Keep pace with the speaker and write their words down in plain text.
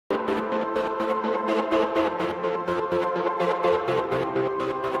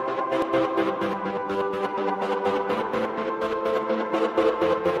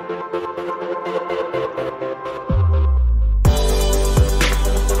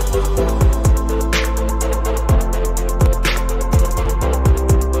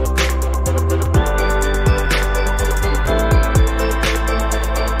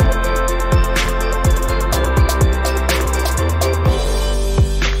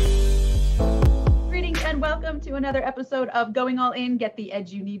to another episode of Going All In, Get the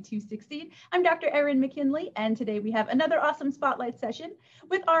Edge You Need to Succeed. I'm Dr. Arianna McKinley, and today we have another awesome spotlight session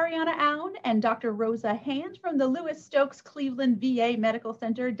with Arianna Aoun and Dr. Rosa from the Lewis Stokes Cleveland VA Medical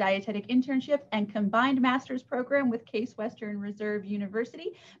Center Dietetic Internship and Combined Master's Program with Case Western Reserve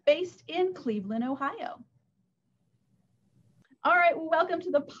University, based in Cleveland, Ohio. All right, welcome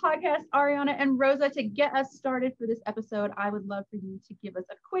to the podcast, Arianna and Rosa. To get us started for this episode, I would love for you to give us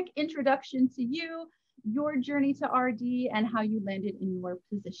a quick introduction to you, your journey to RD, and how you landed in your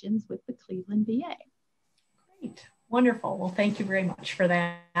positions with the Cleveland VA. Great, wonderful. Well, thank you very much for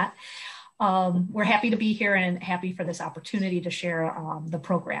that. We're happy to be here and happy for this opportunity to share the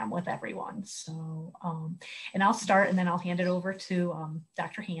program with everyone. So, and I'll start and then I'll hand it over to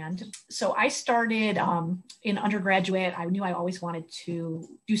Dr. Hand. So I started in undergraduate. I knew I always wanted to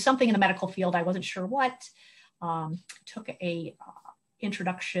do something in the medical field. I wasn't sure what. Took a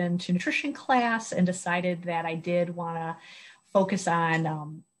introduction to nutrition class and decided that I did want to focus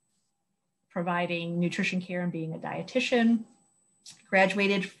on providing nutrition care and being a dietitian.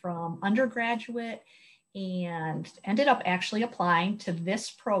 Graduated from undergraduate and ended up actually applying to this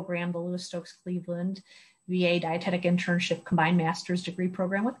program, the Lewis Stokes Cleveland VA Dietetic Internship Combined Master's Degree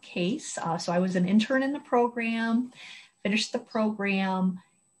Program with CASE. So I was an intern in the program, finished the program,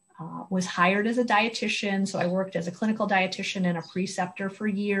 was hired as a dietitian. So I worked as a clinical dietitian and a preceptor for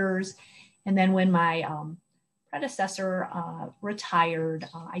years. And then when my predecessor retired,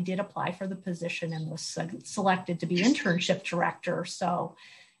 I did apply for the position and was selected to be internship director. So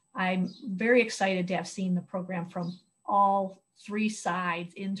I'm very excited to have seen the program from all three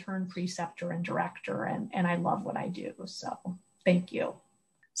sides, intern, preceptor, and director, and I love what I do. So thank you.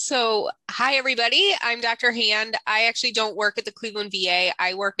 So, hi, everybody. I'm Dr. Hand. I actually don't work at the Cleveland VA.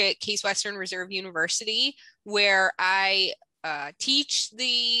 I work at Case Western Reserve University, where I teach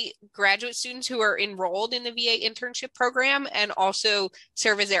the graduate students who are enrolled in the VA internship program and also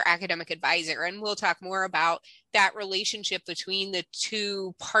serve as their academic advisor. And we'll talk more about that relationship between the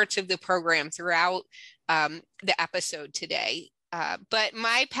two parts of the program throughout the episode today. But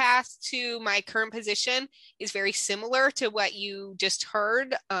my path to my current position is very similar to what you just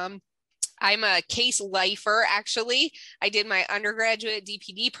heard. I'm a CASE lifer, actually. I did my undergraduate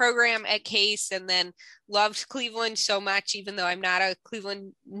DPD program at CASE and then loved Cleveland so much, even though I'm not a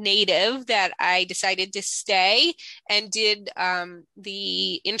Cleveland native, that I decided to stay and did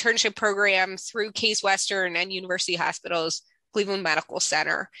the internship program through Case Western and University Hospitals Cleveland Medical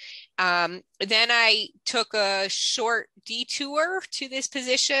Center. Then I took a short detour to this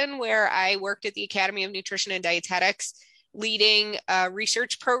position where I worked at the Academy of Nutrition and Dietetics, leading a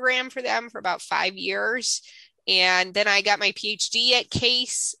research program for them for about 5 years. And then I got my PhD at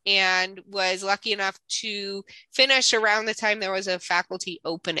CASE and was lucky enough to finish around the time there was a faculty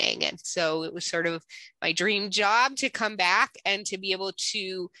opening. And so it was sort of my dream job to come back and to be able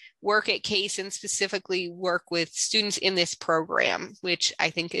to work at CASE and specifically work with students in this program, which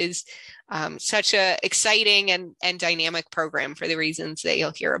I think is such an exciting and dynamic program for the reasons that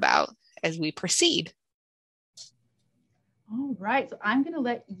you'll hear about as we proceed. All right, so I'm going to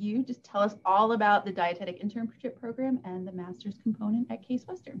let you just tell us all about the dietetic internship program and the master's component at Case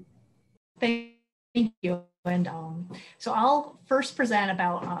Western. Thank you. And so I'll first present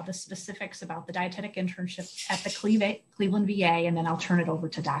about the specifics about the dietetic internship at the Cleveland VA, and then I'll turn it over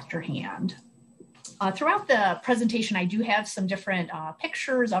to Dr. Hand. Throughout the presentation, I do have some different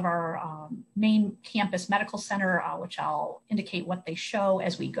pictures of our main campus medical center, which I'll indicate what they show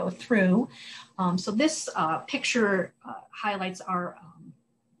as we go through. So this picture highlights our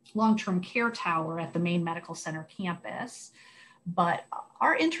long-term care tower at the main medical center campus. But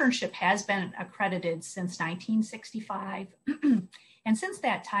our internship has been accredited since 1965. And since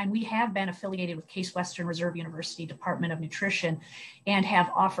that time, we have been affiliated with Case Western Reserve University Department of Nutrition and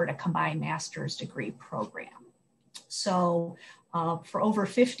have offered a combined master's degree program. So for over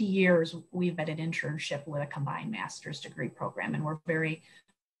 50 years, we've been an internship with a combined master's degree program, and we're very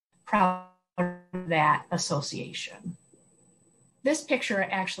proud of that association. This picture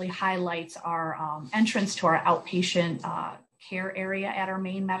actually highlights our entrance to our outpatient care area at our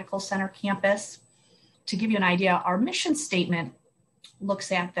main medical center campus. To give you an idea, our mission statement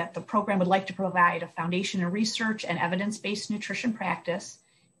looks at that the program would like to provide a foundation in research and evidence-based nutrition practice,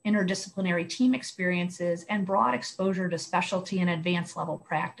 interdisciplinary team experiences, and broad exposure to specialty and advanced level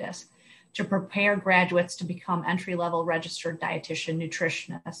practice to prepare graduates to become entry-level registered dietitian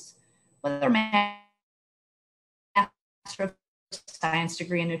nutritionists with their Master of Science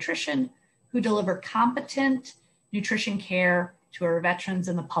degree in nutrition who deliver competent nutrition care to our veterans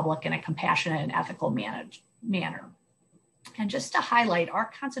and the public in a compassionate and ethical manner. And just to highlight,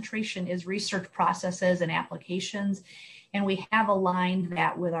 our concentration is research processes and applications, and we have aligned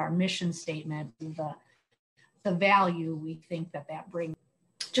that with our mission statement, the value we think that brings.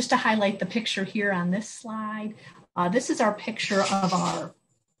 Just to highlight the picture here on this slide, this is our picture of our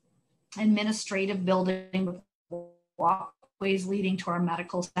administrative building with walkways leading to our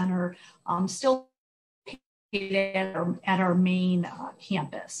medical center, still located at our main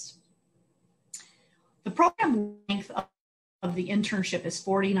campus. The program length of the internship is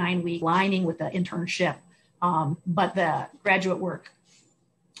 49 weeks, aligning with the internship, but the graduate work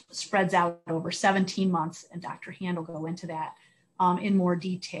spreads out over 17 months, and Dr. Hand will go into that in more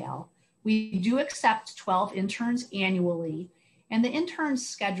detail. We do accept 12 interns annually, and the intern's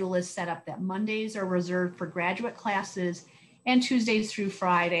schedule is set up that Mondays are reserved for graduate classes, and Tuesdays through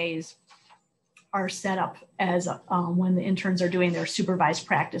Fridays are set up as when the interns are doing their supervised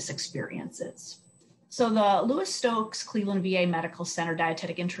practice experiences. So the Lewis Stokes Cleveland VA Medical Center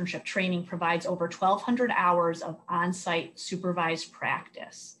Dietetic Internship Training provides over 1,200 hours of on-site supervised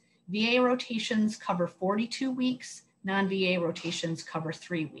practice. VA rotations cover 42 weeks, non-VA rotations cover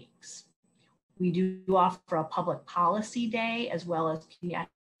 3 weeks. We do offer a public policy day as well as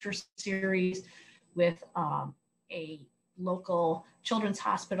pediatric series with a local children's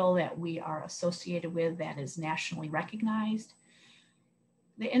hospital that we are associated with that is nationally recognized.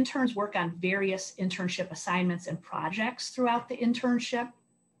 The interns work on various internship assignments and projects throughout the internship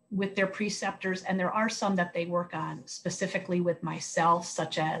with their preceptors, and there are some that they work on specifically with myself,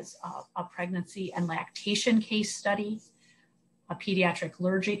 such as a pregnancy and lactation case study, a pediatric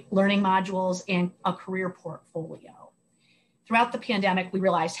learning modules, and a career portfolio. Throughout the pandemic, we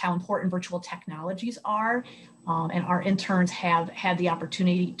realized how important virtual technologies are, and our interns have had the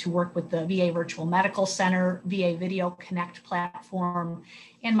opportunity to work with the VA Virtual Medical Center, VA Video Connect platform,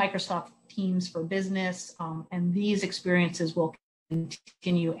 and Microsoft Teams for Business, and these experiences will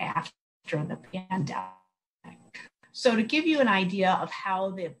continue after the pandemic. So to give you an idea of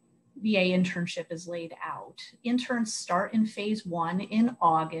how the VA internship is laid out, interns start in phase 1 in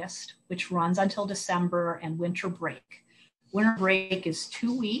August, which runs until December and winter break. Winter break is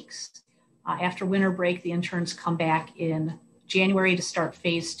 2 weeks. After winter break, the interns come back in January to start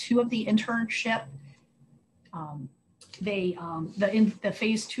phase 2 of the internship. The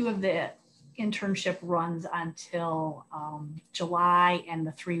phase 2 of the internship runs until July, and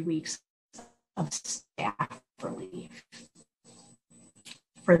the 3 weeks of staff relief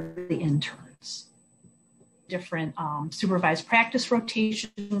for the interns. Different supervised practice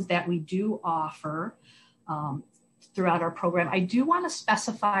rotations that we do offer throughout our program. I do want to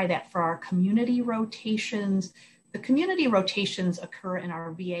specify that for our community rotations, the community rotations occur in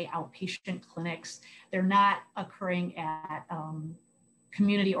our VA outpatient clinics. They're not occurring at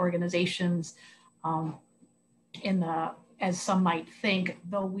community organizations as some might think,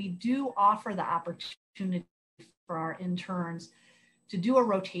 though we do offer the opportunity for our interns to do a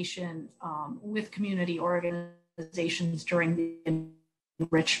rotation with community organizations during the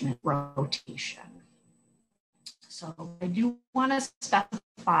enrichment rotation. So I do want to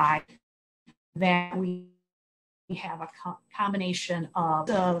specify that we have a combination of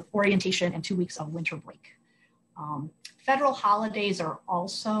the orientation and 2 weeks of winter break. Federal holidays are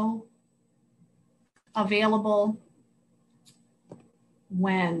also available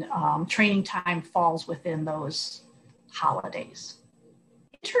when training time falls within those holidays.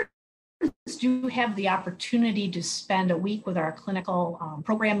 Interns do have the opportunity to spend a week with our clinical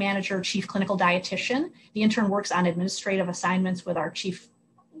program manager, chief clinical dietitian. The intern works on administrative assignments with our chief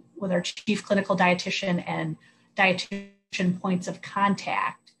clinical dietitian and dietitian points of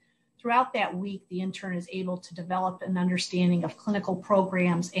contact. Throughout that week, the intern is able to develop an understanding of clinical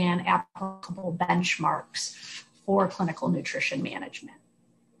programs and applicable benchmarks for clinical nutrition management.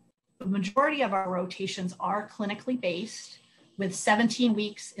 The majority of our rotations are clinically based, with 17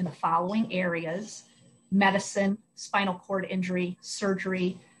 weeks in the following areas: medicine, spinal cord injury,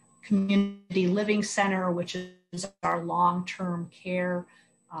 surgery, community living center, which is our long-term care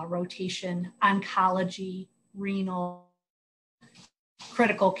rotation, oncology, renal,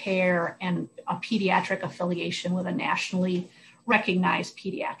 critical care, and a pediatric affiliation with a nationally recognized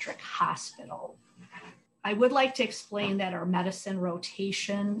pediatric hospital. I would like to explain that our medicine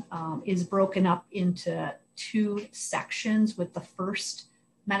rotation is broken up into 2 sections, with the first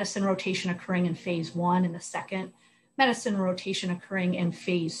medicine rotation occurring in phase 1 and the second medicine rotation occurring in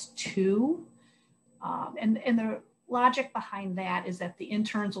phase 2. And the logic behind that is that the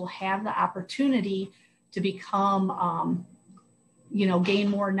interns will have the opportunity to become, gain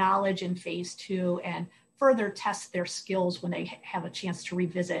more knowledge in phase 2 and further test their skills when they have a chance to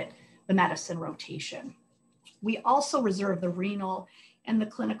revisit the medicine rotation. We also reserve the renal and the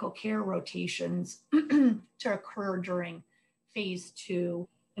clinical care rotations to occur during phase 2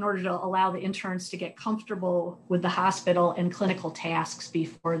 in order to allow the interns to get comfortable with the hospital and clinical tasks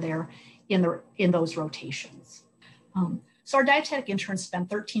before they're in those rotations. So our dietetic interns spend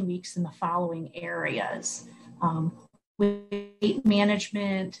 13 weeks in the following areas: weight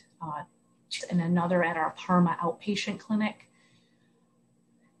management, and another at our Parma outpatient clinic.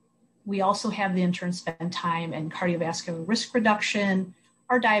 We also have the interns spend time in cardiovascular risk reduction,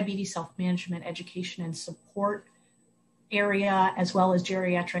 our diabetes self-management education and support area, as well as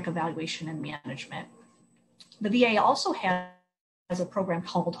geriatric evaluation and management. The VA also has a program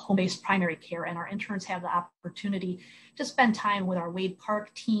called home-based primary care, and our interns have the opportunity to spend time with our Wade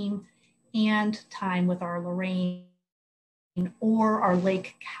Park team and time with our Lorraine or our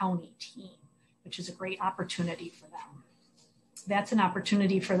Lake County team, which is a great opportunity for them. That's an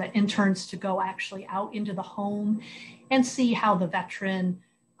opportunity for the interns to go actually out into the home and see how the veteran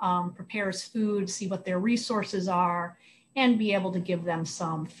prepares food, see what their resources are, and be able to give them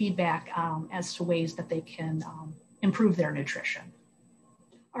some feedback as to ways that they can improve their nutrition.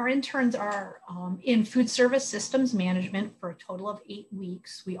 Our interns are in food service systems management for a total of 8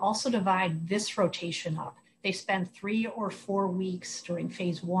 weeks. We also divide this rotation up. They spend 3 or 4 weeks during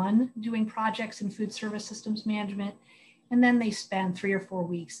phase 1 doing projects in food service systems management, and then they spend 3 or 4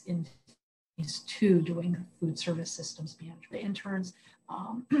 weeks in phase 2 doing food service systems management. The interns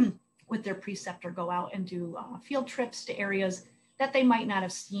with their preceptor go out and do field trips to areas that they might not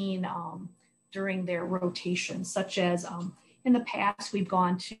have seen during their rotation, such as in the past, we've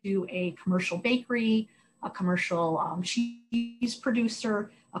gone to a commercial bakery, a commercial cheese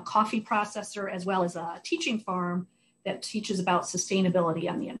producer, a coffee processor, as well as a teaching farm that teaches about sustainability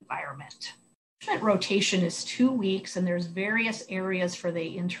and the environment. Rotation is 2 weeks, and there's various areas for the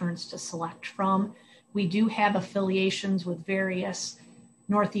interns to select from. We do have affiliations with various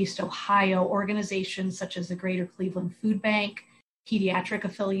Northeast Ohio organizations such as the Greater Cleveland Food Bank, pediatric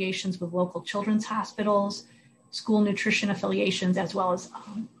affiliations with local children's hospitals, school nutrition affiliations, as well as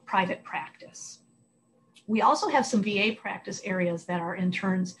private practice. We also have some VA practice areas that our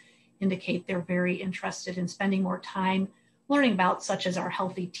interns indicate they're very interested in spending more time learning about, such as our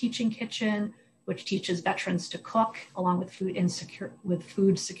Healthy Teaching Kitchen, which teaches veterans to cook along with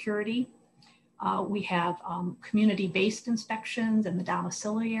food security. We have community-based inspections and the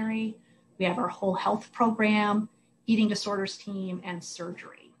domiciliary. We have our whole health program, eating disorders team, and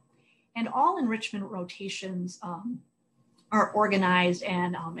surgery. And all enrichment rotations are organized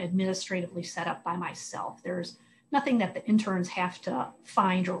and administratively set up by myself. There's nothing that the interns have to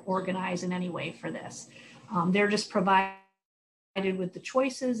find or organize in any way for this. They're just provided with the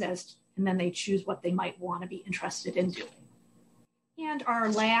choices and then they choose what they might want to be interested in doing. And our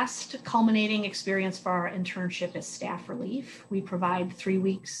last culminating experience for our internship is staff relief. We provide 3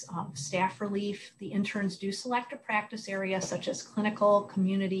 weeks of staff relief. The interns do select a practice area such as clinical,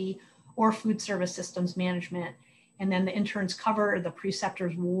 community, or food service systems management. And then the interns cover the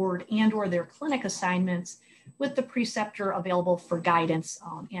preceptor's ward and or their clinic assignments with the preceptor available for guidance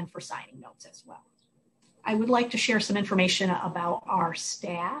and for signing notes as well. I would like to share some information about our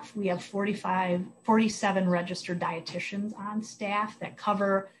staff. We have 47 registered dietitians on staff that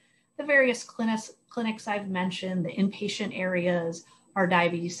cover the various clinics I've mentioned, the inpatient areas, our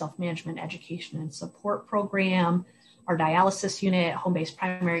diabetes self-management education and support program, our dialysis unit, home-based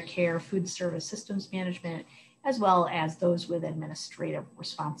primary care, food service systems management, as well as those with administrative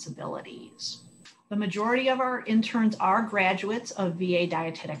responsibilities. The majority of our interns are graduates of VA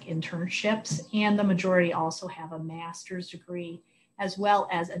dietetic internships, and the majority also have a master's degree, as well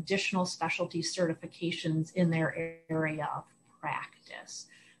as additional specialty certifications in their area of practice.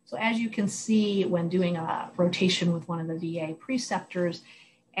 So as you can see, when doing a rotation with one of the VA preceptors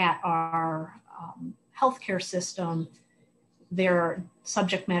at our healthcare system, they're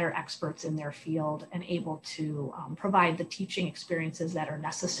subject matter experts in their field and able to provide the teaching experiences that are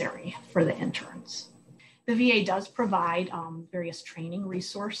necessary for the interns. The VA does provide various training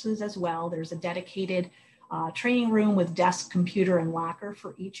resources as well. There's a dedicated training room with desk, computer, and locker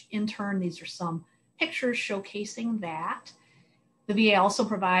for each intern. These are some pictures showcasing that. The VA also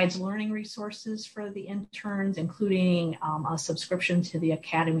provides learning resources for the interns, including a subscription to the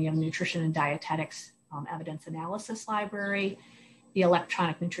Academy of Nutrition and Dietetics Evidence Analysis Library, the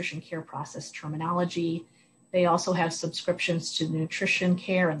Electronic Nutrition Care Process Terminology. They also have subscriptions to the Nutrition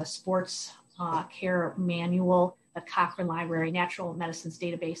Care and the Sports Care Manual, the Cochrane Library, Natural Medicines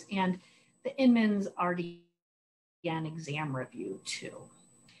Database, and the Inman's RDN Exam Review too.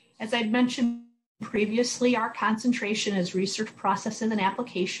 As I'd mentioned previously, our concentration is research processes and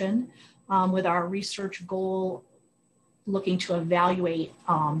application. with our research goal looking to evaluate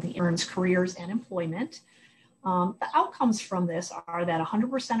the interns' careers and employment. The outcomes from this are that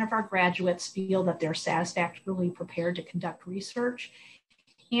 100% of our graduates feel that they're satisfactorily prepared to conduct research,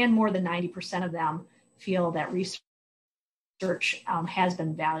 and more than 90% of them feel that research has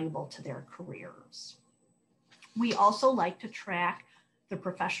been valuable to their careers. We also like to track the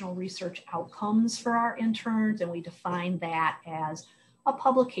professional research outcomes for our interns, and we define that as a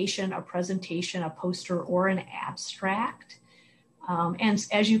publication, a presentation, a poster, or an abstract. And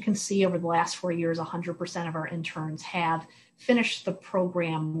as you can see, over the last 4 years, 100% of our interns have finished the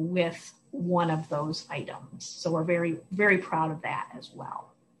program with one of those items. So we're very, very proud of that as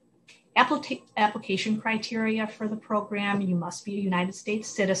well. Application criteria for the program: you must be a United States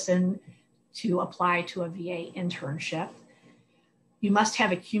citizen to apply to a VA internship. You must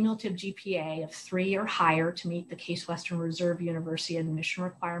have a cumulative GPA of 3 or higher to meet the Case Western Reserve University admission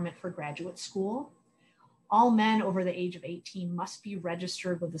requirement for graduate school. All men over the age of 18 must be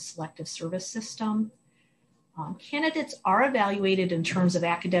registered with the Selective Service System. Candidates are evaluated in terms of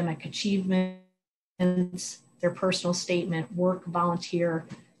academic achievements, their personal statement, work, volunteer,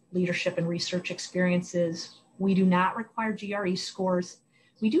 leadership, and research experiences. We do not require GRE scores.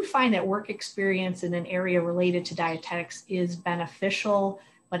 We do find that work experience in an area related to dietetics is beneficial,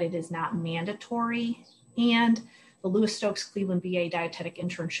 but it is not mandatory. And the Lewis Stokes Cleveland VA Dietetic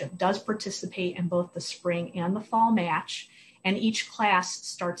Internship does participate in both the spring and the fall match, and each class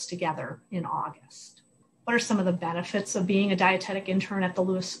starts together in August. What are some of the benefits of being a dietetic intern at the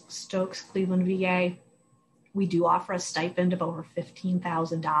Lewis Stokes Cleveland VA? We do offer a stipend of over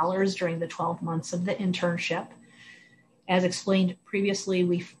 $15,000 during the 12 months of the internship. As explained previously,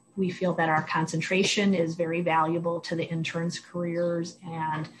 we feel that our concentration is very valuable to the interns' careers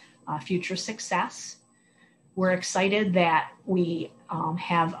and future success. We're excited that we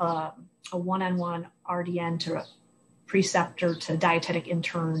have a one-on-one RDN to preceptor to dietetic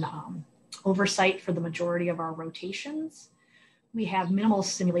intern oversight for the majority of our rotations. We have minimal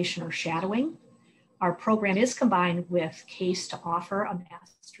simulation or shadowing. Our program is combined with CASE to offer a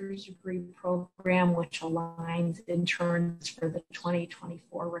master's degree program, which aligns interns for the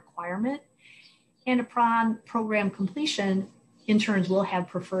 2024 requirement. And upon program completion, interns will have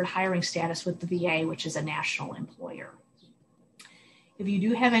preferred hiring status with the VA, which is a national employer. If you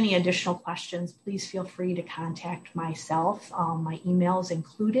do have any additional questions, please feel free to contact myself. My email is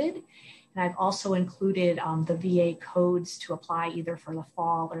included, and I've also included the VA codes to apply either for the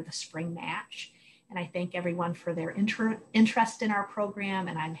fall or the spring match. And I thank everyone for their interest in our program,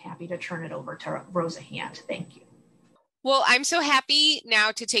 and I'm happy to turn it over to Rosa Hand. Thank you. Well, I'm so happy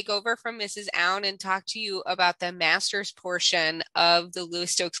now to take over from Mrs. Aoun and talk to you about the master's portion of the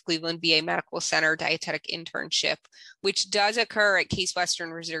Lewis Stokes Cleveland VA Medical Center Dietetic Internship, which does occur at Case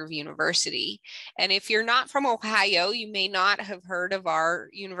Western Reserve University. And if you're not from Ohio, you may not have heard of our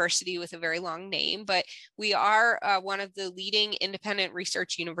university with a very long name, but we are one of the leading independent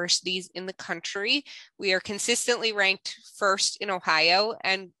research universities in the country. We are consistently ranked first in Ohio,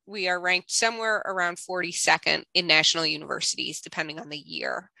 and we are ranked somewhere around 42nd in national universities, depending on the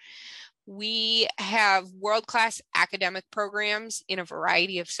year. We have world-class academic programs in a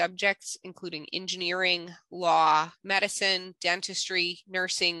variety of subjects, including engineering, law, medicine, dentistry,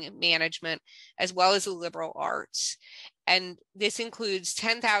 nursing, management, as well as the liberal arts. And this includes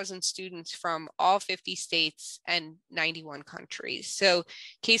 10,000 students from all 50 states and 91 countries. So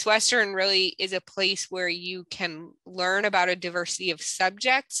Case Western really is a place where you can learn about a diversity of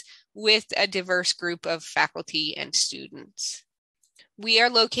subjects with a diverse group of faculty and students. We are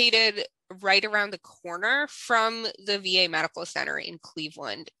located right around the corner from the VA Medical Center in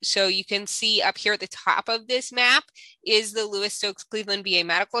Cleveland. So you can see up here at the top of this map is the Lewis Stokes Cleveland VA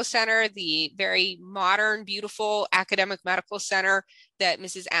Medical Center, the very modern, beautiful academic medical center that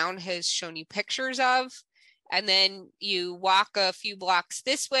Mrs. Aoun has shown you pictures of. And then you walk a few blocks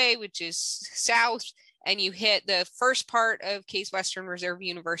this way, which is south, and you hit the first part of Case Western Reserve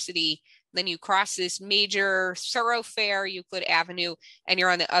University. Then you cross this major thoroughfare, Euclid Avenue, and you're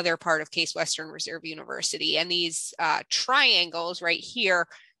on the other part of Case Western Reserve University. And these triangles right here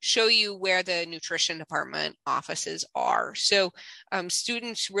show you where the nutrition department offices are. So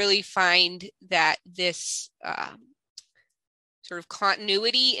students really find that this sort of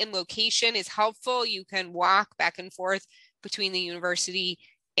continuity in location is helpful. You can walk back and forth between the university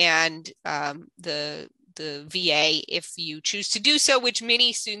and the VA if you choose to do so, which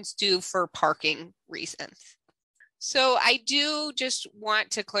many students do for parking reasons. So I do just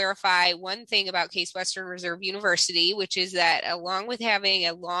want to clarify one thing about Case Western Reserve University, which is that along with having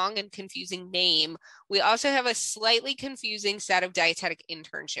a long and confusing name, we also have a slightly confusing set of dietetic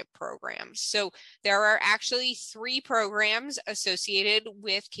internship programs. So there are actually 3 programs associated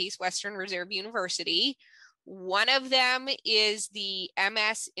with Case Western Reserve University. One of them is the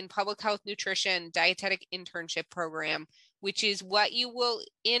MS in Public Health Nutrition Dietetic Internship Program, which is what you will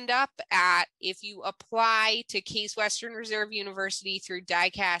end up at if you apply to Case Western Reserve University through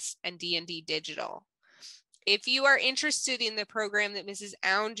DICAS and D&D Digital. If you are interested in the program that Mrs.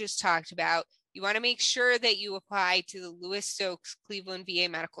 Aoun just talked about, you want to make sure that you apply to the Lewis Stokes Cleveland VA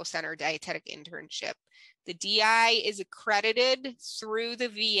Medical Center Dietetic Internship. The DI is accredited through the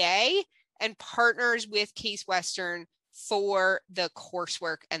VA and partners with Case Western for the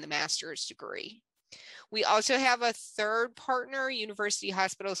coursework and the master's degree. We also have a third partner, University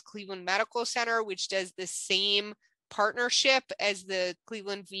Hospitals Cleveland Medical Center, which does the same partnership as the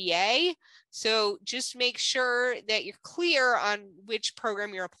Cleveland VA. So just make sure that you're clear on which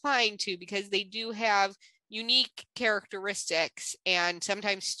program you're applying to, because they do have unique characteristics, and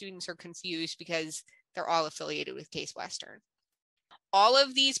sometimes students are confused because they're all affiliated with Case Western. All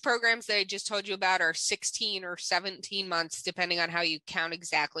of these programs that I just told you about are 16 or 17 months, depending on how you count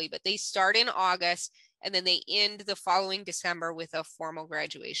exactly, but they start in August and then they end the following December with a formal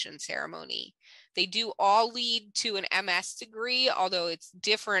graduation ceremony. They do all lead to an MS degree, although it's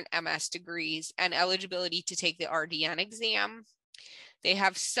different MS degrees, and eligibility to take the RDN exam. They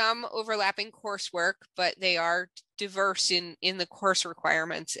have some overlapping coursework, but they are diverse in the course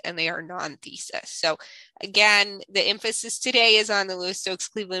requirements, and they are non-thesis. So again, the emphasis today is on the Lewis Stokes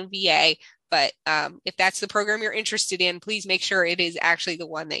Cleveland VA, but if that's the program you're interested in, please make sure it is actually the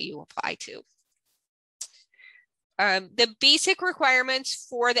one that you apply to. The basic requirements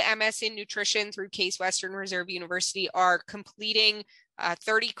for the MS in Nutrition through Case Western Reserve University are completing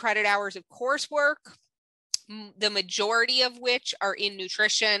 30 credit hours of coursework, the majority of which are in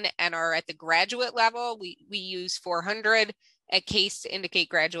nutrition and are at the graduate level. We use 400 at Case to indicate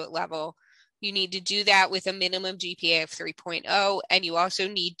graduate level. You need to do that with a minimum GPA of 3.0, and you also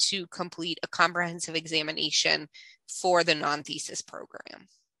need to complete a comprehensive examination for the non-thesis program.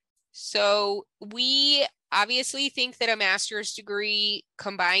 So we obviously think that a master's degree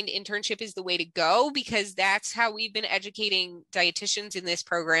combined internship is the way to go, because that's how we've been educating dietitians in this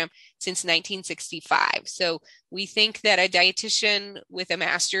program since 1965. So we think that a dietitian with a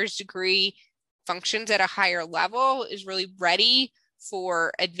master's degree functions at a higher level, is really ready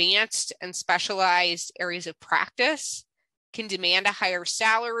for advanced and specialized areas of practice, can demand a higher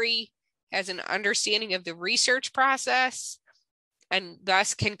salary, has an understanding of the research process, and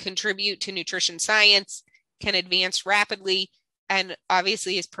thus can contribute to nutrition science, can advance rapidly, and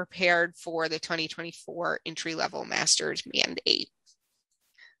obviously is prepared for the 2024 entry-level master's mandate.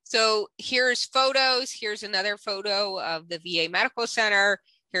 So here's photos. Here's another photo of the VA Medical Center.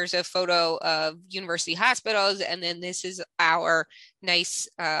 Here's a photo of University Hospitals. And then this is our nice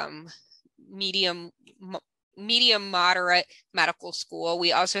medium moderate medical school.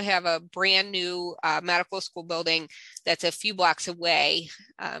 We also have a brand new medical school building that's a few blocks away.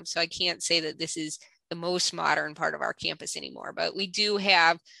 So I can't say that this is the most modern part of our campus anymore, but we do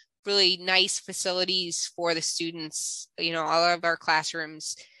have really nice facilities for the students. You know, all of our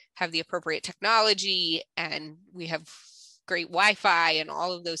classrooms have the appropriate technology, and we have great Wi-Fi and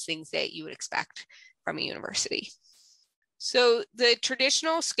all of those things that you would expect from a university. So the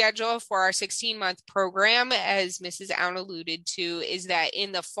traditional schedule for our 16-month program, as Mrs. Aoun alluded to, is that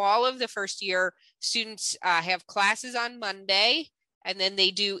in the fall of the first year, students have classes on Monday, and then they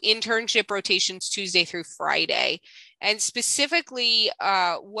do internship rotations Tuesday through Friday. And specifically,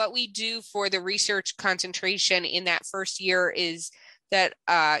 what we do for the research concentration in that first year is that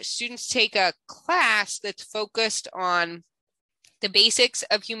students take a class that's focused on the basics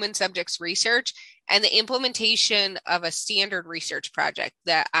of human subjects research and the implementation of a standard research project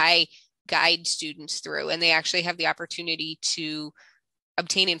that I guide students through. And they actually have the opportunity to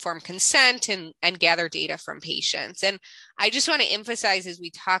obtain informed consent and gather data from patients. And I just want to emphasize as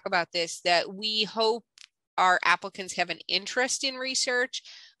we talk about this that we hope our applicants have an interest in research,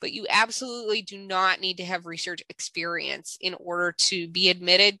 but you absolutely do not need to have research experience in order to be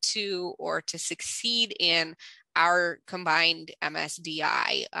admitted to or to succeed in our combined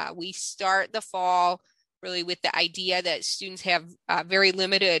MSDI. We start the fall really with the idea that students have very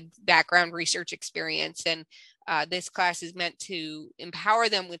limited background research experience, and this class is meant to empower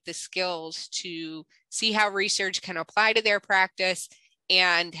them with the skills to see how research can apply to their practice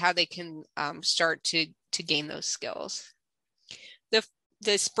and how they can start to gain those skills. The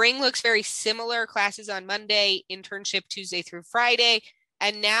The spring looks very similar, classes on Monday, internship Tuesday through Friday.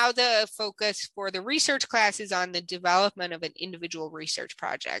 And now the focus for the research class is on the development of an individual research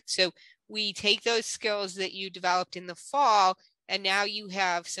project. So we take those skills that you developed in the fall, and now you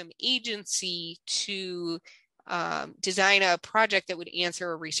have some agency to design a project that would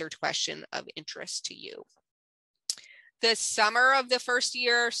answer a research question of interest to you. The summer of the first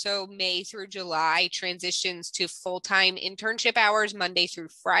year, so May through July, transitions to full-time internship hours Monday through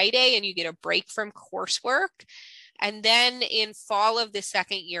Friday, and you get a break from coursework. And then in fall of the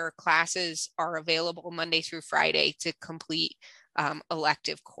second year, classes are available Monday through Friday to complete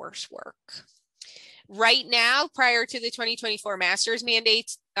elective coursework. Right now, prior to the 2024 master's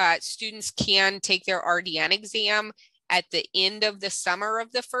mandates, students can take their RDN exam at the end of the summer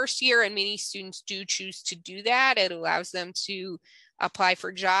of the first year, and many students do choose to do that. It allows them to apply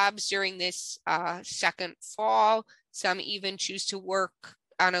for jobs during this second fall. Some even choose to work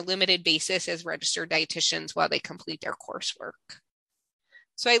on a limited basis as registered dietitians while they complete their coursework.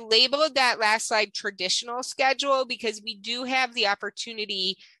 So I labeled that last slide traditional schedule because we do have the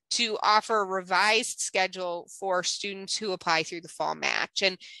opportunity to offer a revised schedule for students who apply through the fall match.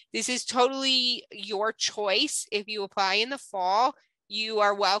 And this is totally your choice. If you apply in the fall, you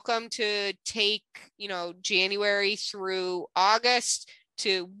are welcome to take, January through August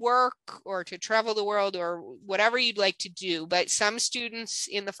to work or to travel the world or whatever you'd like to do. But some students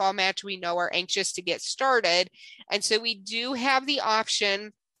in the fall match we know are anxious to get started. And so we do have the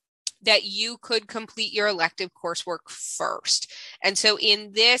option that you could complete your elective coursework first. And so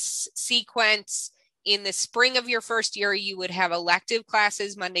in this sequence, in the spring of your first year, you would have elective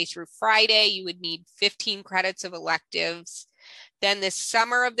classes Monday through Friday. You would need 15 credits of electives. Then the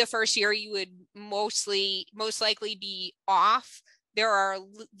summer of the first year, you would most likely be off. There are a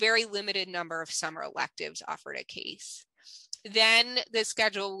very limited number of summer electives offered at Case. Then the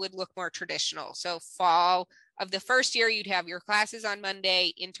schedule would look more traditional. So fall of the first year, you'd have your classes on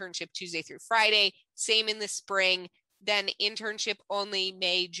Monday, internship Tuesday through Friday, same in the spring, then internship only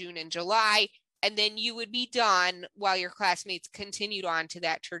May, June, and July, and then you would be done while your classmates continued on to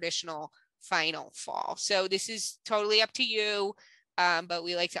that traditional final fall. So this is totally up to you, but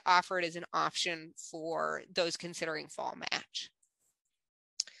we like to offer it as an option for those considering fall match.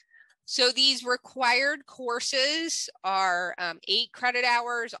 So these required courses are 8 credit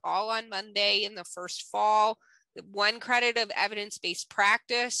hours, all on Monday in the first fall, 1 credit of evidence-based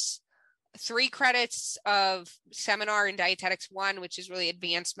practice, 3 credits of seminar in Dietetics 1, which is really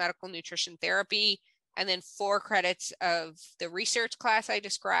advanced medical nutrition therapy, and then 4 credits of the research class I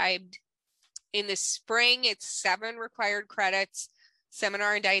described. In the spring, it's 7 required credits.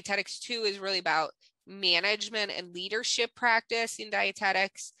 Seminar in Dietetics 2 is really about management and leadership practice in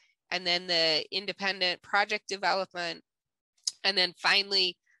dietetics, and then the independent project development, and then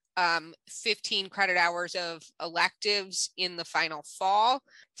finally 15 credit hours of electives in the final fall.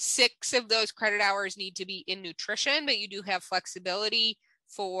 6 of those credit hours need to be in nutrition, but you do have flexibility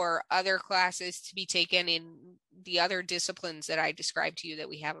for other classes to be taken in the other disciplines that I described to you that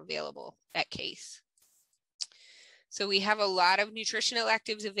we have available at Case. So we have a lot of nutrition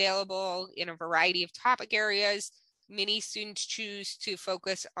electives available in a variety of topic areas. Many students choose to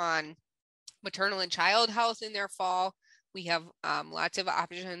focus on maternal and child health in their fall. We have lots of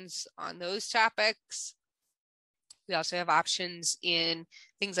options on those topics. We also have options in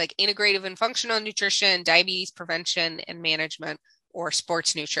things like integrative and functional nutrition, diabetes prevention and management, or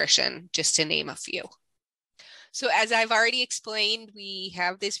sports nutrition, just to name a few. So as I've already explained, we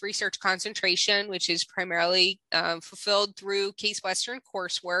have this research concentration, which is primarily fulfilled through Case Western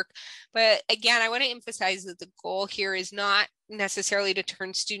coursework. But again, I want to emphasize that the goal here is not necessarily to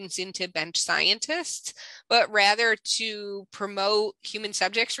turn students into bench scientists, but rather to promote human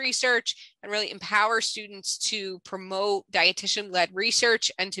subjects research and really empower students to promote dietitian-led research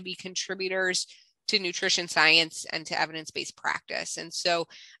and to be contributors to nutrition science and to evidence-based practice. And so,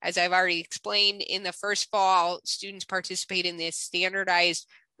 as I've already explained, in the first fall, students participate in this standardized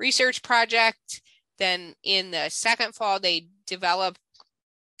research project. Then in the second fall, they develop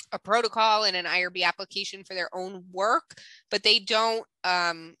a protocol and an IRB application for their own work, but they don't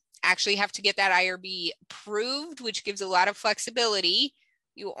actually have to get that IRB approved, which gives a lot of flexibility.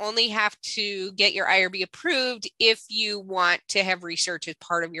 You only have to get your IRB approved if you want to have research as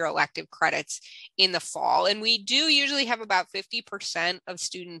part of your elective credits in the fall. And we do usually have about 50% of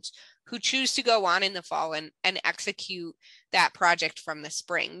students who choose to go on in the fall and execute that project from the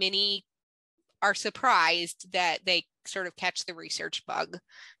spring. Many are surprised that they sort of catch the research bug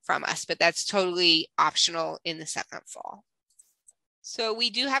from us, but that's totally optional in the second fall. So we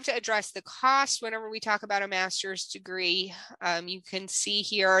do have to address the cost whenever we talk about a master's degree. You can see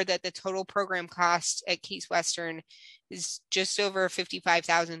here that the total program cost at Case Western is just over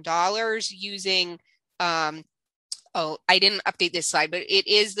 $55,000 using, oh, I didn't update this slide, but it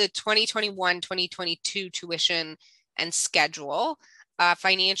is the 2021-2022 tuition and schedule.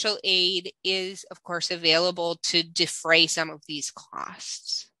 Financial aid is, of course, available to defray some of these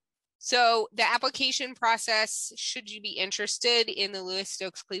costs. So the application process, should you be interested in the Lewis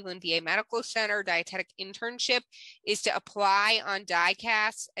Stokes Cleveland VA Medical Center Dietetic Internship, is to apply on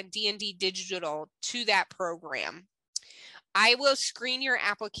DICAS and D&D Digital to that program. I will screen your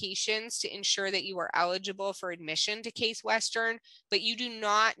applications to ensure that you are eligible for admission to Case Western, but you do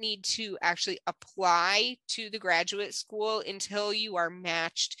not need to actually apply to the graduate school until you are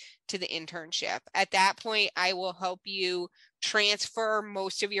matched to the internship. At that point, I will help you transfer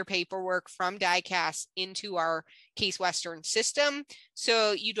most of your paperwork from DICAS into our Case Western system.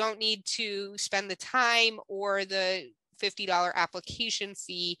 So you don't need to spend the time or the $50 application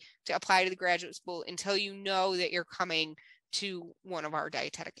fee to apply to the graduate school until you know that you're coming to one of our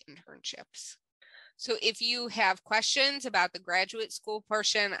dietetic internships. So if you have questions about the graduate school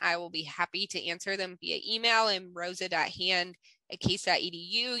portion, I will be happy to answer them via email and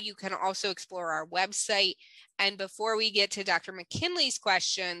rosa.hand@case.edu. You can also explore our website. And before we get to Dr. McKinley's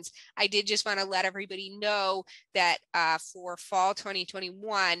questions, I did just want to let everybody know that for fall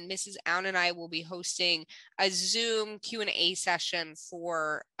 2021, Mrs. Aoun and I will be hosting a Zoom Q&A session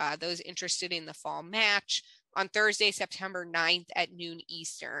for those interested in the fall match on Thursday, September 9th at noon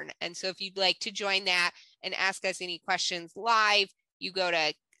Eastern. And so if you'd like to join that and ask us any questions live, you go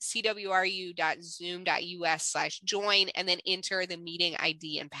to cwru.zoom.us/join and then enter the meeting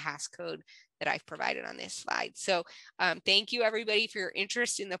ID and passcode that I've provided on this slide. So thank you everybody for your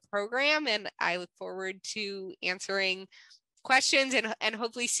interest in the program, and I look forward to answering questions and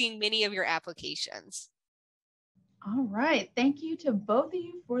hopefully seeing many of your applications. All right. Thank you to both of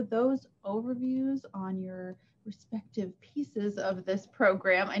you for those overviews on your respective pieces of this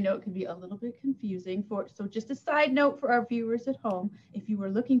program. I know it can be a little bit confusing. So just a side note for our viewers at home, if you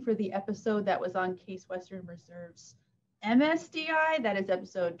were looking for the episode that was on Case Western Reserve's MSDI, that is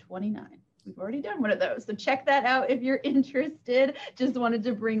episode 29. We've already done one of those. So check that out if you're interested. Just wanted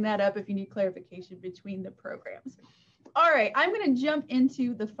to bring that up if you need clarification between the programs. All right. I'm going to jump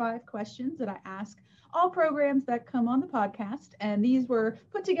into the 5 questions that I ask all programs that come on the podcast. And these were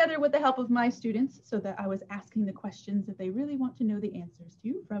put together with the help of my students so that I was asking the questions that they really want to know the answers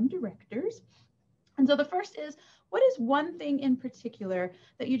to from directors. And so the first is, what is one thing in particular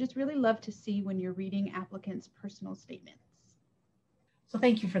that you just really love to see when you're reading applicants' personal statements? So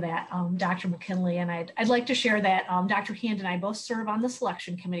thank you for that, Dr. McKinley. And I'd like to share that Dr. Hand and I both serve on the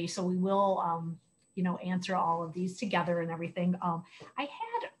selection committee, so we will answer all of these together and everything. I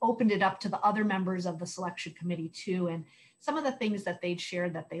had opened it up to the other members of the selection committee too, and some of the things that they'd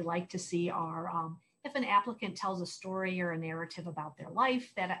shared that they like to see are if an applicant tells a story or a narrative about their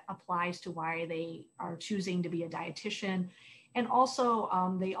life that applies to why they are choosing to be a dietitian. And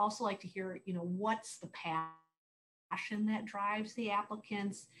also, they also like to hear, what's the passion that drives the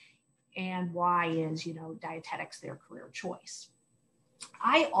applicants and why is, dietetics their career choice.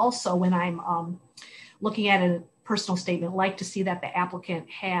 I also, when I'm looking at a personal statement, like to see that the applicant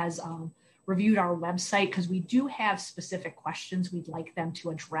has reviewed our website, because we do have specific questions we'd like them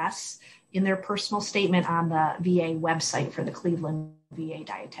to address in their personal statement on the VA website for the Cleveland VA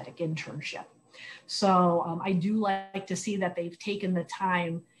Dietetic Internship. So I do like to see that they've taken the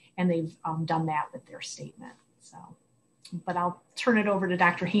time and they've done that with their statement. So, but I'll turn it over to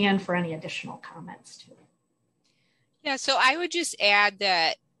Dr. Hand for any additional comments too. Yeah, so I would just add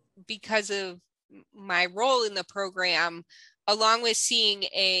that because of my role in the program, along with seeing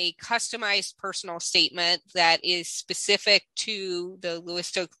a customized personal statement that is specific to the Lewis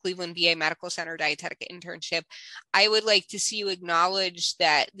Stokes Cleveland VA Medical Center Dietetic Internship, I would like to see you acknowledge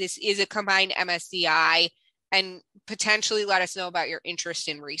that this is a combined MSDI and potentially let us know about your interest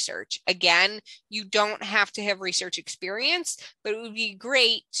in research. Again, you don't have to have research experience, but it would be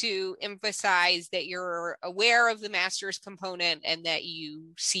great to emphasize that you're aware of the master's component and that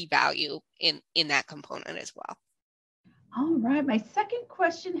you see value in that component as well. All right, my second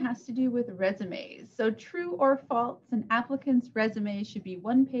question has to do with resumes. So true or false, an applicant's resume should be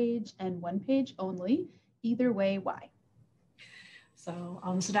 1 page and 1 page only. Either way, why? So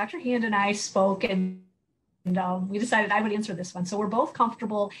Dr. Hand and I spoke and we decided I would answer this one. So we're both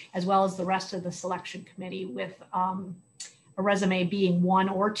comfortable, as well as the rest of the selection committee, with a resume being 1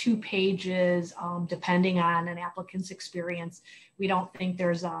 or 2 pages, depending on an applicant's experience. We don't think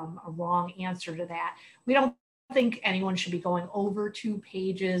there's a wrong answer to that. We don't think anyone should be going over 2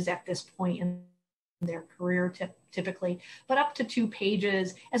 pages at this point in their career typically, but up to 2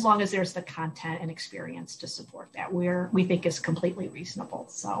 pages, as long as there's the content and experience to support that, we think is completely reasonable.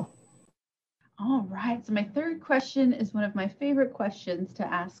 So. All right. So my third question is one of my favorite questions to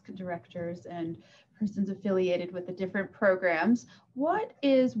ask directors and persons affiliated with the different programs. What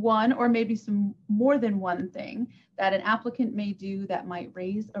is one, or maybe some more than one thing that an applicant may do that might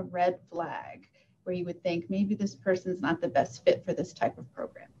raise a red flag, where you would think maybe this person's not the best fit for this type of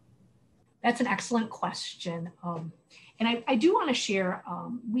program? That's an excellent question. And I do want to share,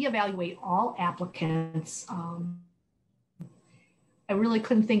 we evaluate all applicants. I really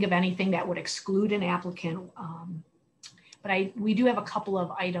couldn't think of anything that would exclude an applicant, but we do have a couple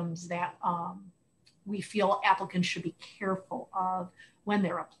of items that we feel applicants should be careful of when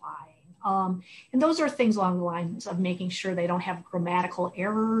they're applying. And those are things along the lines of making sure they don't have grammatical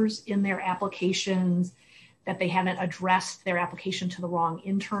errors in their applications, that they haven't addressed their application to the wrong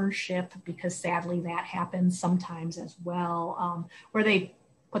internship, because sadly that happens sometimes as well, where they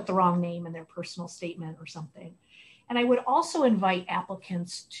put the wrong name in their personal statement or something. And I would also invite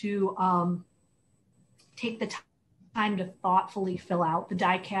applicants to take the time to thoughtfully fill out the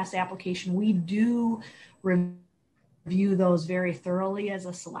DICAS application. We do review those very thoroughly as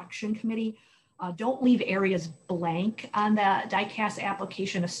a selection committee. Don't leave areas blank on the DICAS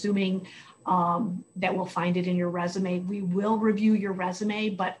application, assuming that we'll find it in your resume. We will review your resume,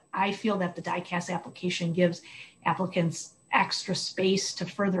 but I feel that the DICAS application gives applicants extra space to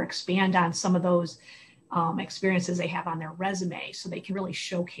further expand on some of those experiences they have on their resume, so they can really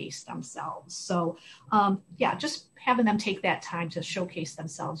showcase themselves. So yeah, just having them take that time to showcase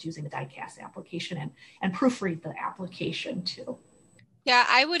themselves using the DICAS application and proofread the application too. Yeah,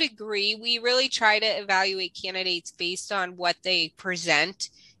 I would agree. We really try to evaluate candidates based on what they present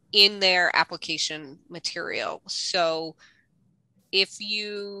in their application material. So if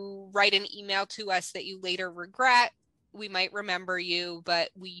you write an email to us that you later regret, we might remember you, but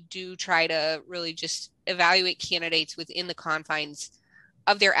we do try to really just evaluate candidates within the confines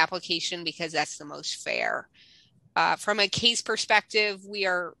of their application, because that's the most fair. From a case perspective, we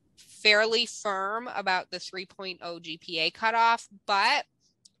are fairly firm about the 3.0 GPA cutoff, but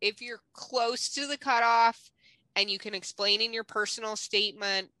if you're close to the cutoff and you can explain in your personal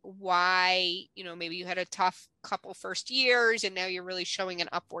statement why, maybe you had a tough couple first years and now you're really showing an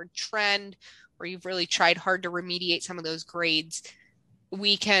upward trend, or you've really tried hard to remediate some of those grades,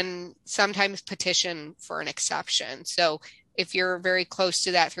 we can sometimes petition for an exception. So if you're very close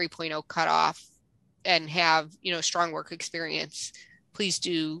to that 3.0 cutoff and have, strong work experience, please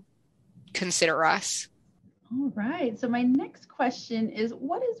do consider us. All right. So my next question is,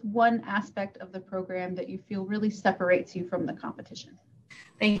 what is one aspect of the program that you feel really separates you from the competition?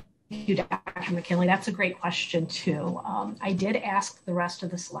 Thank you, Dr. McKinley. That's a great question too. I did ask the rest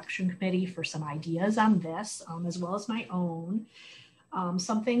of the selection committee for some ideas on this, as well as my own.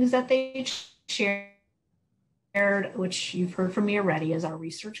 Some things that they shared, which you've heard from me already, is our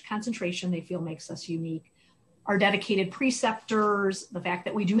research concentration they feel makes us unique. Our dedicated preceptors, the fact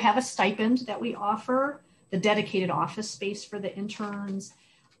that we do have a stipend that we offer, the dedicated office space for the interns,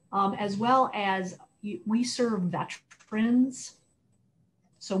 as well as we serve veterans.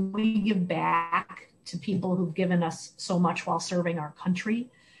 So we give back to people who've given us so much while serving our country.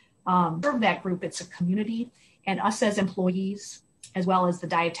 Serve that group, it's a community, and us as employees, as well as the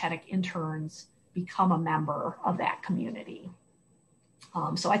dietetic interns, become a member of that community.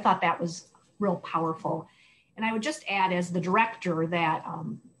 So I thought that was real powerful. And I would just add, as the director, that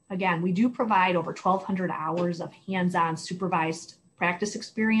again, we do provide over 1,200 hours of hands-on supervised practice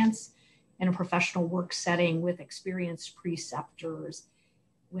experience in a professional work setting with experienced preceptors.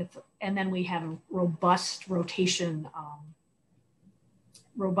 And then we have robust rotations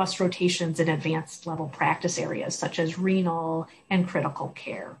in advanced level practice areas such as renal and critical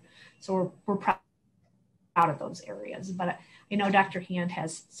care. So we're proud of those areas. But I know Dr. Hand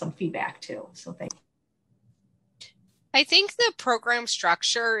has some feedback too. So thank you. I think the program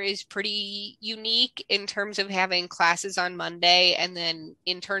structure is pretty unique in terms of having classes on Monday and then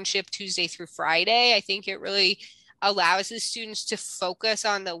internship Tuesday through Friday. I think it really allows the students to focus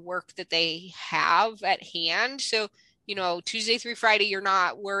on the work that they have at hand. So, Tuesday through Friday, you're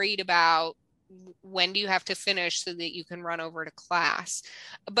not worried about when do you have to finish so that you can run over to class.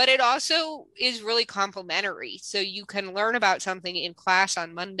 But it also is really complementary. So you can learn about something in class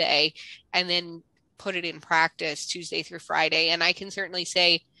on Monday and then put it in practice Tuesday through Friday. And I can certainly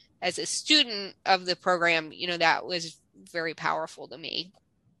say, as a student of the program, that was very powerful to me.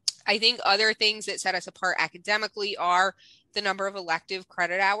 I think other things that set us apart academically are the number of elective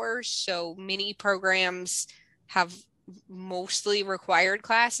credit hours. So many programs have mostly required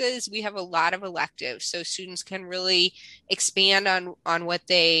classes. We have a lot of electives, so students can really expand on what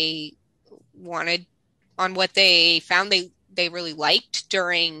they wanted, on what they found they really liked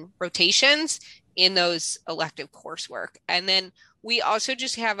during rotations in those elective coursework. And then we also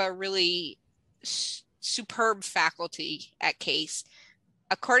just have a really superb faculty at Case.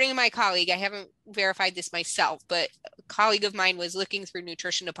 According to my colleague, I haven't verified this myself, but a colleague of mine was looking through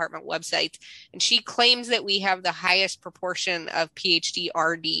nutrition department websites, and she claims that we have the highest proportion of PhD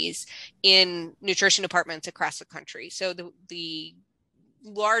RDs in nutrition departments across the country. So the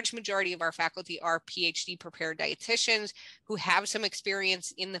large majority of our faculty are PhD prepared dietitians who have some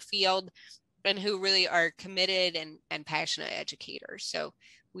experience in the field and who really are committed and passionate educators. So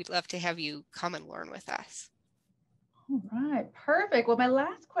we'd love to have you come and learn with us. All right, perfect. Well, my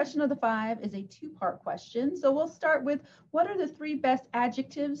last question of the 5 is a 2-part question. So we'll start with, what are the 3 best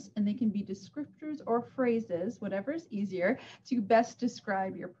adjectives, and they can be descriptors or phrases, whatever is easier, to best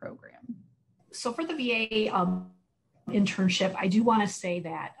describe your program? So for the VA internship, I do want to say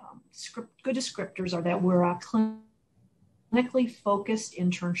that good descriptors are that we're a clinically focused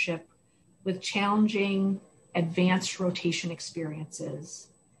internship with challenging advanced rotation experiences.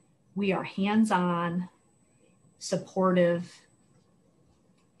 We are hands-on, supportive,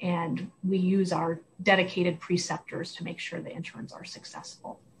 and we use our dedicated preceptors to make sure the interns are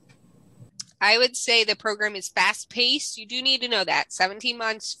successful. I would say the program is fast-paced. You do need to know that. 17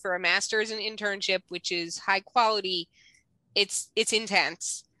 months for a master's in internship, which is high quality, it's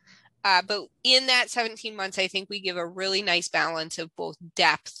intense. But in that 17 months, I think we give a really nice balance of both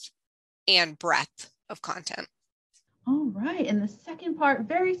depth and breadth of content. All right, and the second part,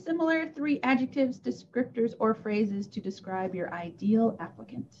 very similar, 3 adjectives, descriptors, or phrases to describe your ideal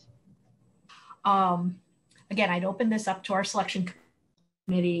applicant. Again, I'd open this up to our selection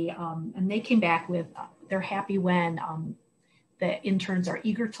committee, and they came back with, they're happy when the interns are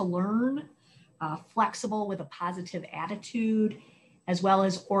eager to learn, flexible with a positive attitude, as well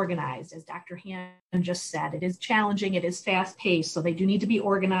as organized. As Dr. Hand just said, it is challenging, it is fast-paced, so they do need to be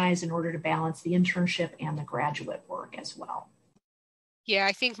organized in order to balance the internship and the graduate work as well. Yeah,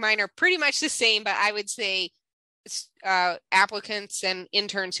 I think mine are pretty much the same, but I would say applicants and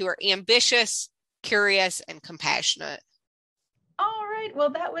interns who are ambitious, curious, and compassionate. All right, well,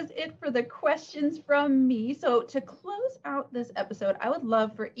 that was it for the questions from me. So to close out this episode, I would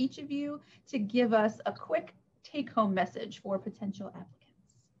love for each of you to give us a quick take-home message for potential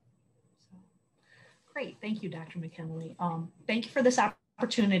applicants. Great, thank you, Dr. McKinley. Thank you for this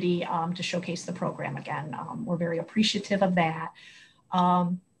opportunity to showcase the program again. We're very appreciative of that. A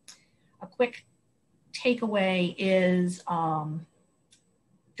quick takeaway is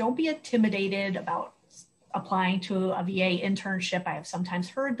don't be intimidated about applying to a VA internship. I have sometimes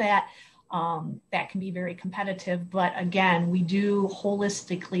heard that that can be very competitive, but again, we do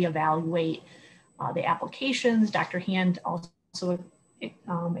holistically evaluate the applications. Dr. Hand also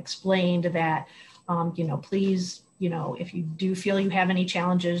explained that, please, if you do feel you have any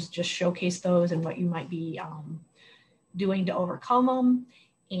challenges, just showcase those and what you might be doing to overcome them.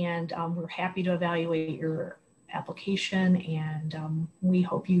 And we're happy to evaluate your application, and we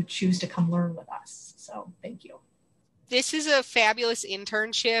hope you choose to come learn with us. So thank you. This is a fabulous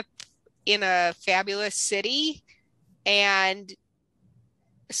internship in a fabulous city, and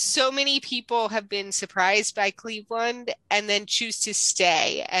so many people have been surprised by Cleveland and then choose to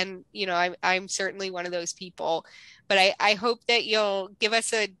stay. And, I'm certainly one of those people, but I hope that you'll give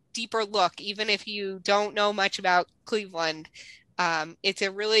us a deeper look, even if you don't know much about Cleveland. It's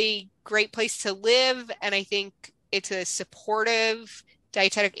a really great place to live. And I think it's a supportive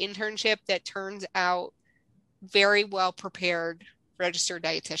dietetic internship that turns out very well prepared registered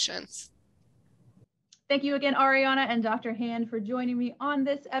dietitians. Thank you again, Arianna and Dr. Hand, for joining me on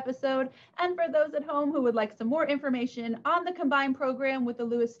this episode. And for those at home who would like some more information on the combined program with the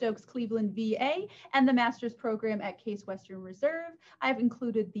Lewis Stokes Cleveland VA and the master's program at Case Western Reserve, I've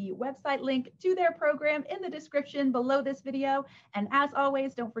included the website link to their program in the description below this video. And as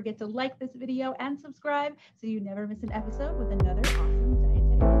always, don't forget to like this video and subscribe so you never miss an episode with another awesome